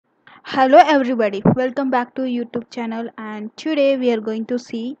Hello everybody, welcome back to YouTube channel, and today we are going to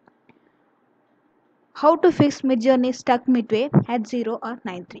see how to fix Midjourney Stuck Midway at 0 or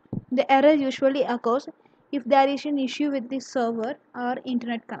 93. The error usually occurs if there is an issue with the server or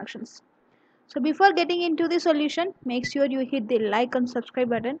internet connections. So before getting into the solution, make sure you hit the like and subscribe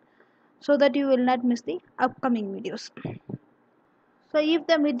button so that you will not miss the upcoming videos. So if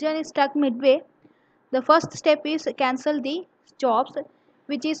the Midjourney stuck midway, the first step is cancel the jobs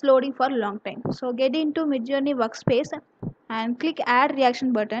which is loading for a long time. So get into Midjourney workspace and click add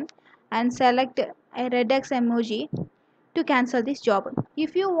reaction button and select a red X emoji to cancel this job.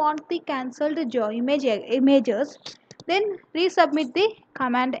 If you want the cancelled job images, then resubmit the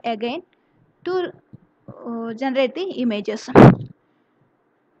command again to generate the images.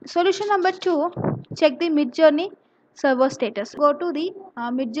 Solution number 2, check the Midjourney server status. Go to the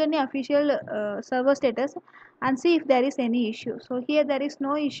Midjourney official server status and see if there is any issue. So here there is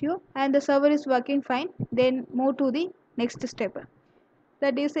no issue and the server is working fine. Then move to the next step,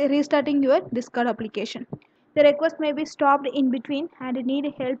 that is restarting your Discord application. The request may be stopped in between and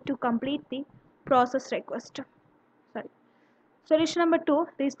need help to complete the process request. Sorry. Solution number 2,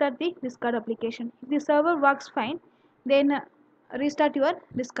 restart the Discord application. If the server works fine, then restart your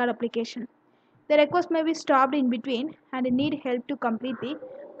Discord application. The request may be stopped in between and need help to complete the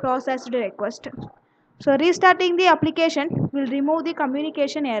processed request. So restarting the application will remove the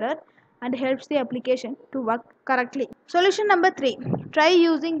communication error and helps the application to work correctly. Solution number 3, try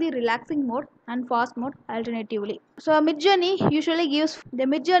using the relaxing mode and fast mode alternatively. So Midjourney usually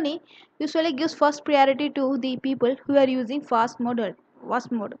gives first priority to the people who are using fast mode or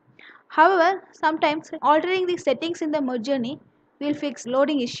fast mode. However, sometimes altering the settings in the Midjourney will fix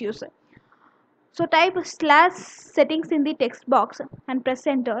loading issues. So type /settings in the text box and press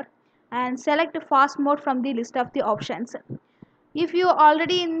enter and select fast mode from the list of the options. If you are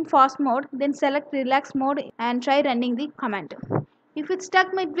already in fast mode, then select relax mode and try running the command. If it's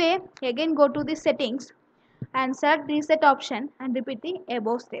stuck midway, again go to the settings and select reset option and repeat the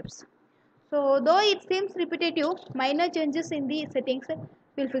above steps. So though it seems repetitive, minor changes in the settings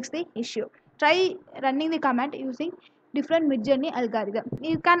will fix the issue. Try running the command using different Midjourney algorithm.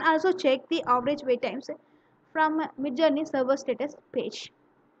 You can also check the average wait times from Midjourney server status page.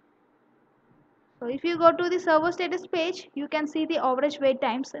 So if you go to the server status page, you can see the average wait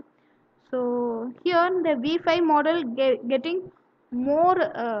times. So here the V5 model getting more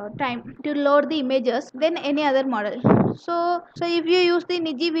time to load the images than any other model. So if you use the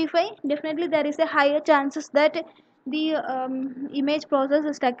Niji V5, definitely there is a higher chances that the image process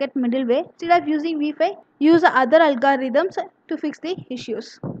is stuck at middle way. Instead of using V5, use other algorithms to fix the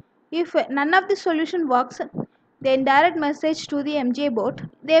issues. If none of the solution works, then direct message to the MJ bot.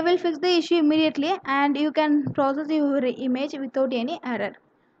 They will fix the issue immediately and you can process your image without any error.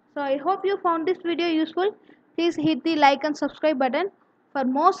 So I hope you found this video useful. Please hit the like and subscribe button for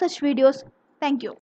more such videos. Thank you.